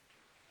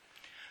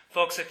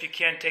Folks, if you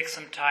can, take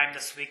some time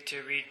this week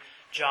to read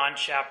John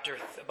chapter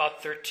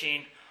about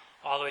 13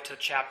 all the way to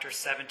chapter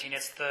 17.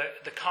 It's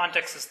the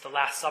context is the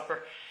Last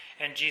Supper,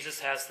 and Jesus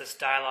has this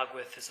dialogue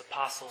with his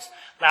apostles.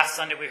 Last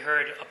Sunday we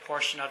heard a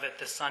portion of it.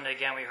 This Sunday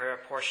again we heard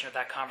a portion of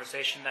that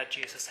conversation that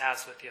Jesus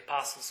has with the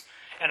apostles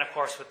and of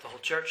course with the whole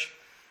church.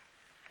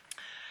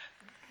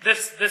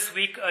 This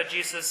week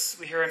Jesus,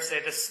 we hear him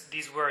say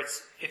these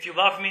words, "If you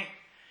love me,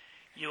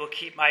 you will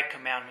keep my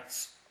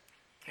commandments.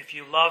 If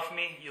you love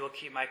me, you will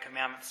keep my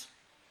commandments."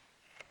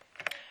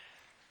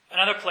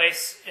 Another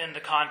place in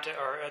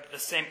the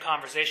same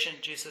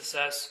conversation, Jesus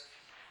says,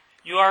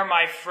 "You are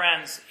my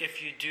friends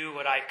if you do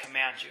what I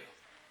command you."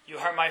 You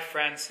are my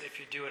friends if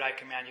you do what I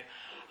command you.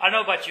 I don't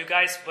know about you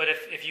guys, but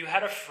if you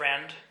had a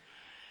friend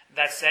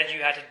that said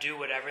you had to do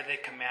whatever they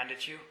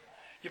commanded you,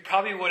 you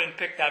probably wouldn't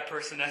pick that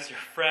person as your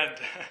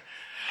friend.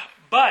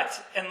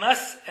 But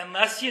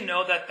unless you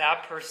know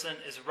that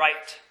person is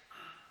right,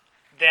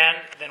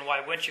 then why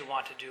wouldn't you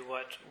want to do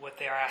what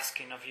they are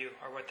asking of you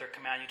or what they're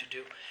commanding you to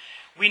do?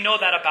 We know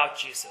that about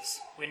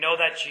Jesus. We know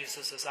that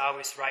Jesus is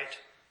always right.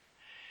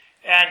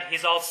 And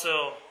he's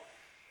also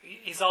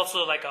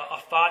like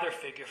a father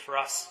figure for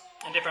us.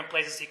 In different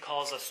places he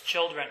calls us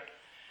children.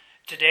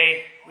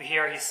 Today we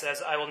hear he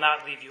says, "I will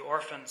not leave you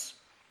orphans."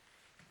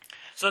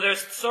 So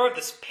there's sort of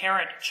this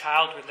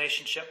parent-child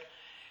relationship.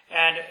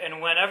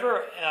 And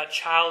whenever a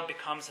child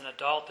becomes an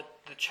adult,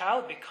 the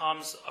child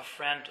becomes a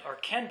friend or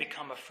can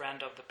become a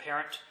friend of the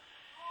parent.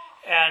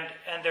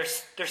 And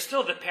there's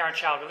still the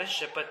parent-child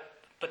relationship,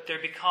 but there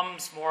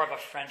becomes more of a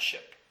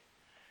friendship.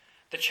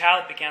 The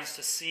child begins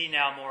to see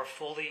now more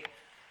fully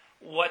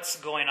what's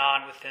going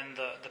on within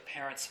the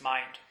parent's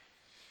mind.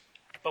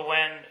 But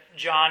when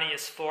Johnny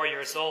is 4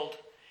 years old,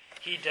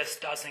 he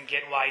just doesn't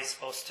get why he's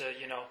supposed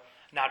to,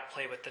 not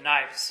play with the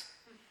knives.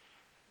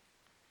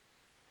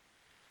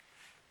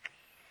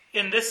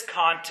 In this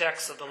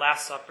context of the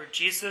Last Supper,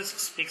 Jesus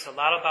speaks a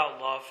lot about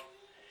love,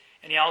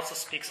 and he also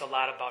speaks a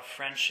lot about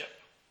friendship.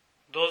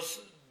 Those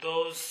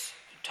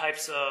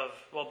types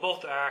of,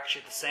 both are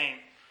actually the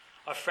same.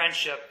 A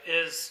friendship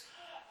is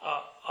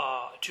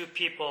two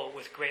people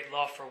with great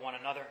love for one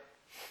another.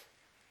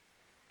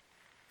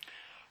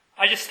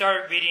 I just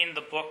started reading the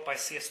book by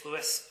C.S.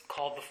 Lewis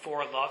called The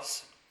Four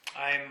Loves.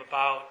 I'm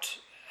about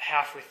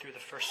halfway through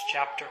the first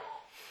chapter.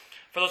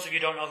 For those of you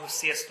who don't know who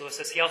C.S. Lewis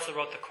is, he also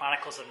wrote the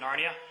Chronicles of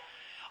Narnia.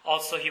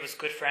 Also, he was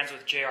good friends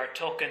with J.R.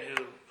 Tolkien,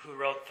 who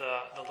wrote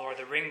the Lord of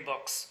the Rings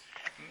books.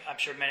 I'm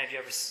sure many of you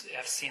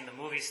have seen the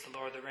movies, The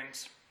Lord of the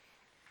Rings.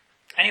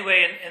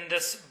 Anyway, in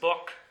this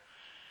book,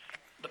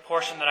 the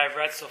portion that I've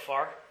read so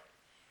far,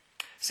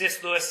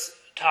 C.S. Lewis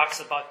talks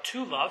about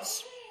two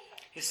loves.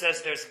 He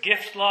says there's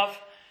gift love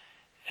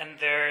and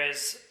there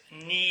is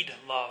need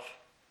love.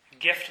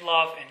 Gift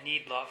love and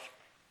need love.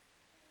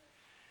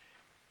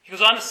 He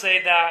goes on to say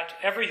that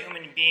every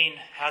human being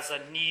has a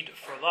need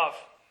for love.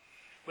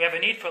 We have a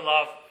need for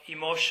love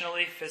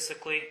emotionally,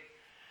 physically,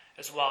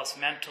 as well as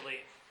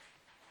mentally.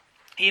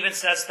 He even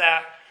says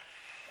that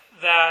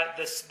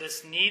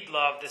this need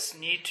love, this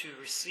need to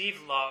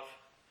receive love,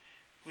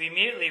 we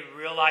immediately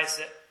realize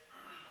it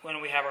when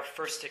we have our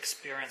first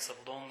experience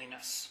of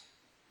loneliness.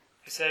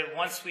 He said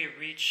once we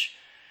reach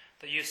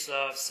the use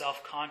of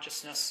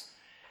self-consciousness,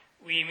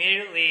 we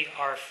immediately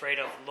are afraid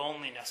of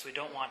loneliness. We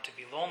don't want to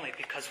be lonely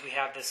because we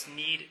have this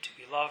need to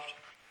be loved.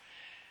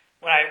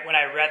 When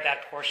I read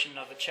that portion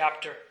of the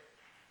chapter,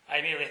 I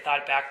immediately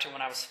thought back to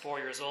when I was 4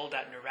 years old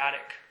at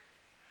Neurotic.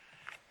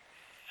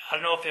 I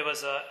don't know if it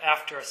was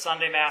after a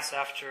Sunday Mass,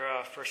 after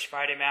a First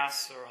Friday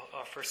Mass, or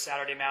a First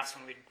Saturday Mass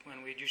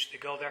when we'd usually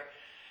go there.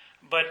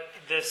 But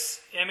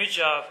this image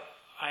of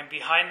I'm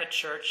behind the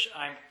church,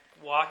 I'm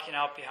walking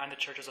out behind the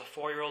church as a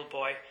 4-year-old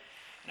boy,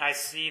 and I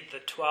see the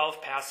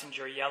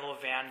 12-passenger yellow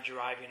van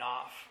driving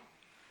off.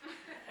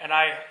 And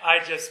I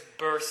just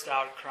burst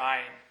out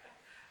crying.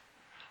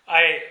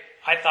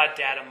 I thought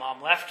Dad and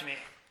Mom left me.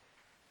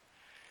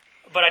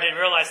 But I didn't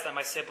realize that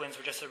my siblings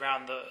were just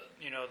around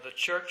the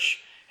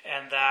church,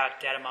 and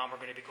that Dad and Mom were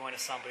going to be going to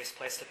somebody's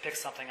place to pick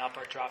something up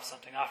or drop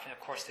something off, and of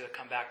course they would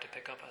come back to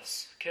pick up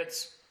us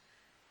kids.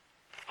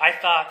 I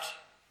thought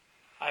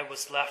I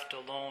was left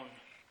alone.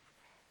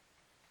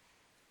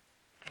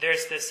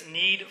 There's this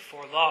need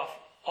for love.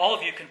 All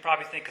of you can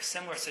probably think of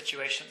similar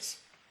situations.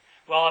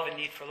 We all have a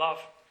need for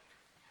love.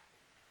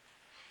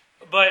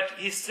 But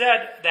he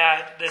said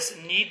that this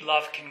need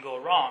love can go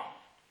wrong,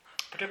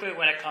 particularly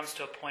when it comes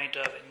to a point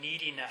of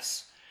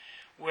neediness,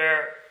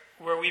 where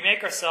we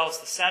make ourselves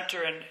the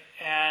center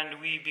and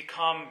we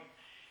become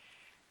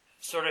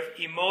sort of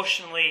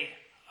emotionally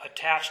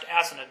attached,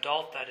 as an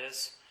adult that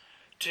is,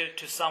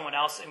 to someone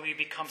else, and we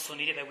become so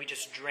needy that we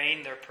just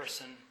drain their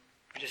person,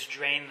 we just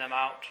drain them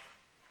out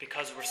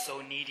because we're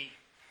so needy.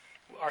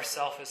 We're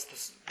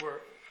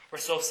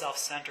so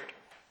self-centered.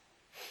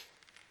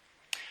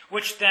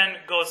 Which then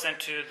goes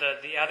into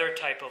the other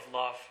type of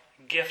love,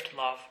 gift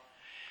love.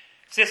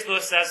 C.S.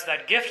 Lewis says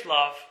that gift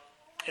love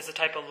is the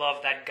type of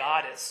love that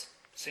God is.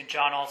 St.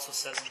 John also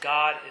says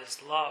God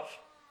is love.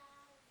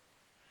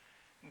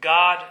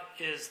 God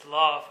is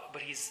love,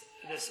 but he's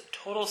this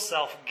total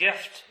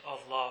self-gift of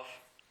love.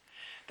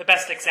 The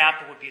best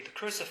example would be the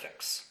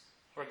crucifix,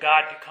 where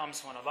God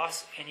becomes one of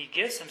us, and he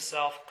gives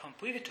himself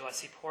completely to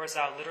us. He pours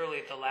out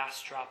literally the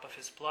last drop of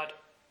his blood.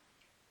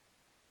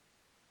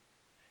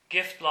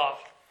 Gift love.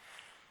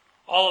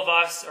 All of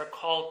us are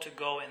called to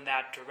go in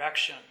that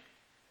direction.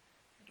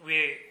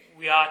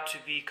 We ought to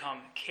become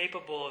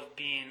capable of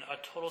being a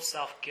total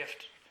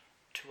self-gift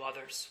to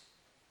others.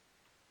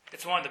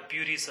 It's one of the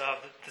beauties of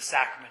the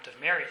sacrament of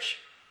marriage,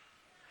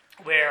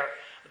 where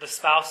the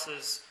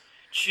spouses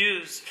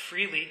choose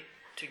freely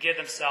to give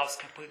themselves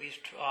completely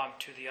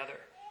to the other.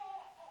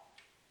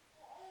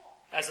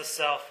 As a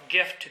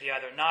self-gift to the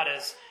other, not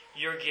as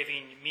you're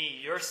giving me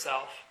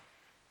yourself,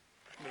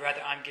 but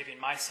rather I'm giving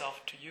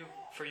myself to you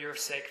for your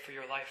sake, for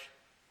your life.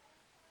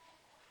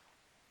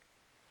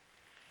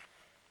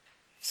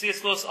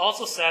 C.S. Lewis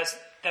also says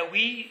that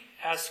we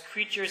as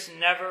creatures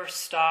never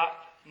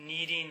stop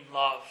needing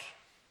love.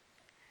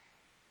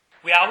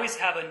 We always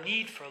have a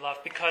need for love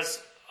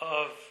because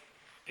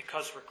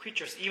we're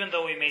creatures. Even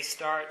though we may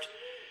start,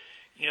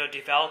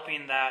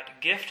 developing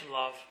that gift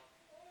love,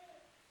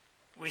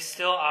 we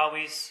still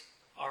always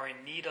are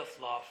in need of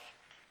love,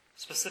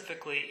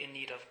 specifically in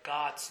need of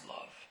God's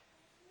love.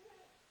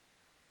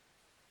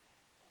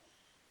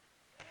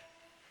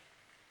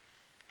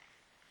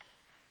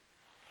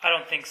 I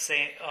don't think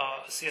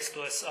C.S.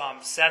 Lewis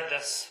said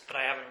this, but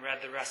I haven't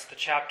read the rest of the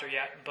chapter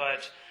yet.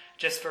 But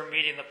just from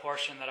reading the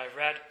portion that I've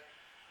read,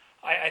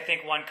 I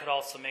think one could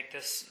also make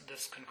this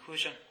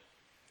conclusion,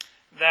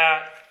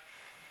 that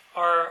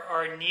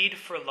our need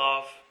for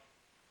love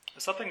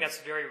is something that's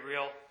very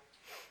real.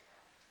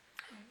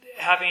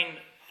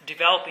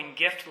 Developing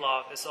gift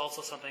love is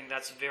also something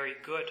that's very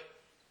good.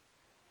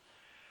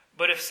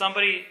 But if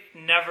somebody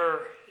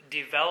never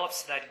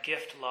develops that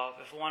gift love,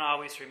 if one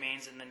always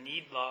remains in the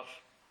need love,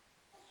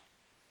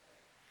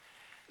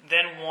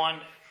 then one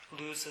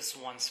loses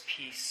one's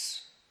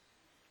peace.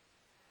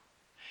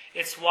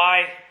 It's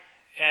why,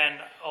 and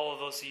all of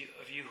those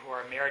of you who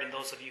are married and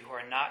those of you who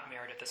are not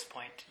married at this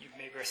point, you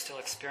maybe are still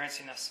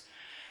experiencing this,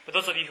 but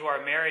those of you who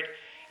are married,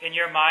 in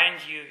your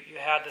mind you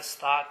had this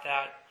thought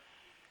that,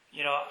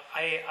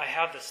 I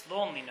have this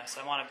loneliness,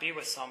 I want to be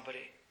with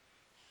somebody.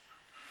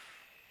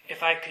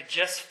 If I could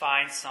just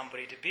find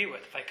somebody to be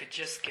with, if I could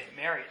just get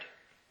married.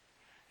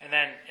 And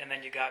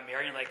then you got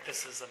married, and you're like,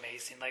 this is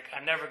amazing. Like,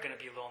 I'm never going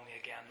to be lonely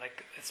again.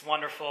 Like, it's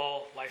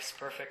wonderful, life's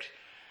perfect.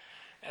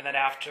 And then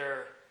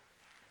after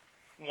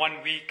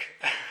 1 week,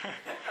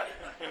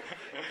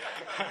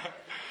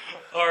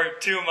 or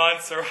 2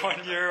 months, or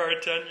 1 year,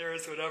 or 10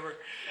 years, whatever,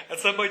 at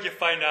some point you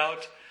find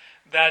out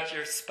that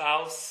your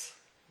spouse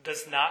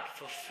does not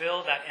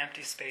fulfill that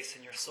empty space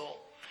in your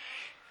soul.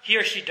 He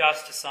or she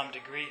does to some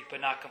degree,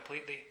 but not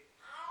completely.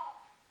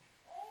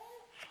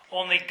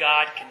 Only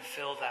God can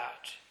fill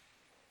that.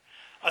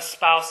 A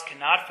spouse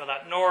cannot fill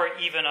that, nor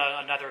even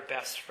another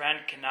best friend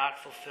cannot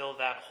fulfill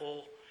that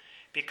hole,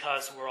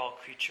 because we're all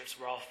creatures,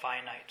 we're all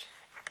finite.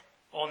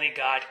 Only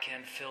God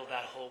can fill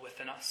that hole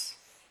within us.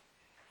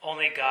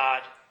 Only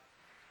God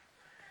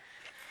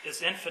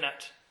is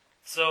infinite.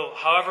 So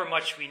however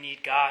much we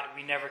need God,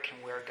 we never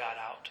can wear God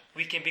out.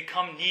 We can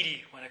become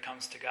needy when it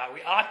comes to God.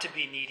 We ought to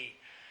be needy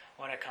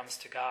when it comes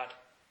to God.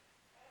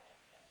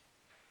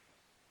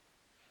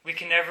 We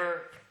can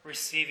never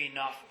receive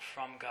enough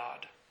from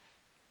God,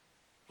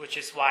 which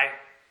is why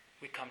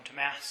we come to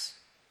Mass,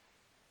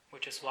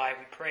 which is why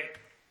we pray,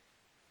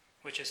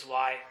 which is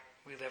why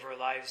we live our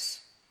lives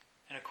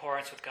in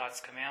accordance with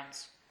God's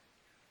commands.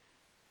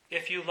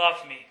 If you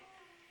love me,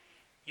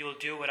 you will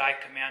do what I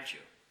command you.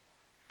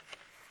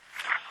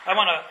 I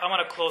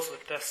want to close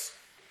with this.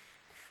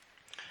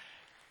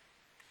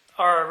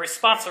 Our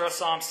responsorial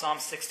psalm, Psalm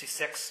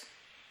 66,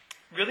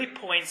 really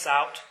points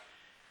out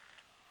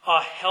a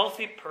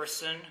healthy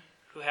person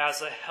who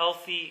has a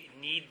healthy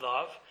need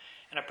love,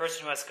 and a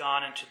person who has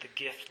gone into the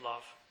gift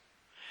love.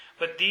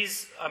 But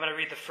I'm going to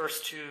read the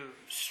first 2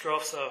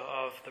 strophes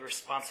of the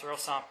responsorial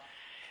psalm.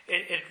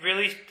 It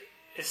really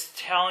is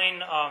telling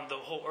the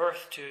whole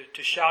earth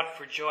to shout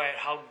for joy at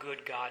how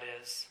good God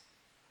is,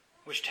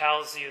 which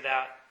tells you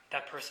that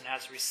that person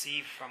has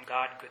received from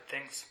God good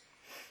things.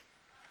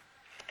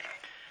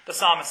 The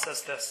psalmist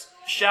says this: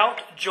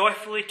 "Shout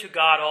joyfully to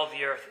God, all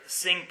the earth.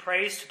 Sing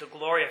praise to the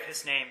glory of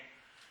his name.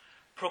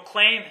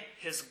 Proclaim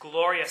his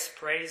glorious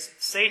praise.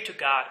 Say to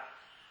God,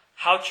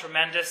 how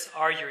tremendous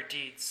are your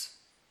deeds.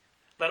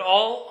 Let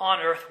all on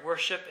earth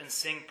worship and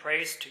sing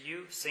praise to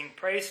you. Sing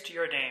praise to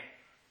your name.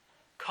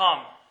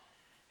 Come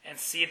and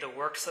see the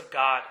works of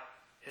God,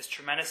 his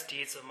tremendous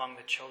deeds among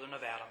the children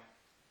of Adam."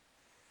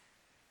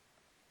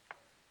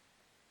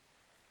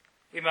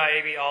 We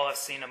maybe all have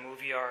seen a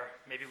movie, or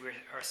maybe we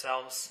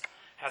ourselves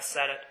have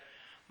said it,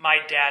 "My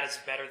dad is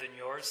better than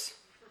yours."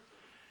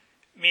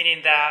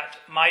 Meaning that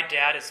my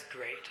dad is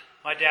great.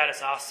 My dad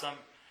is awesome.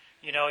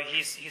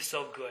 He's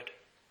so good.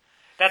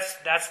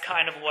 That's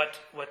kind of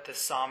what the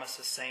psalmist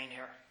is saying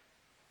here.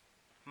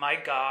 My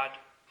God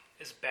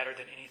is better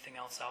than anything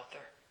else out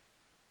there.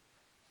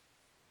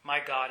 My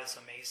God is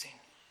amazing.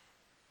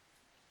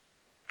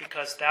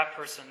 because that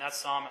person, that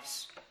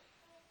psalmist,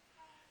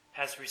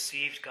 has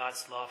received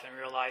God's love and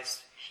realized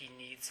he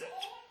needs it.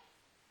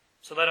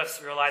 So let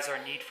us realize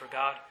our need for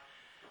God,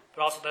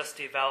 but also let's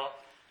develop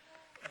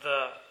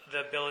the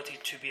ability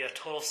to be a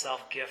total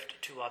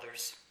self-gift to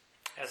others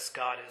as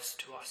God is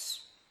to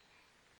us.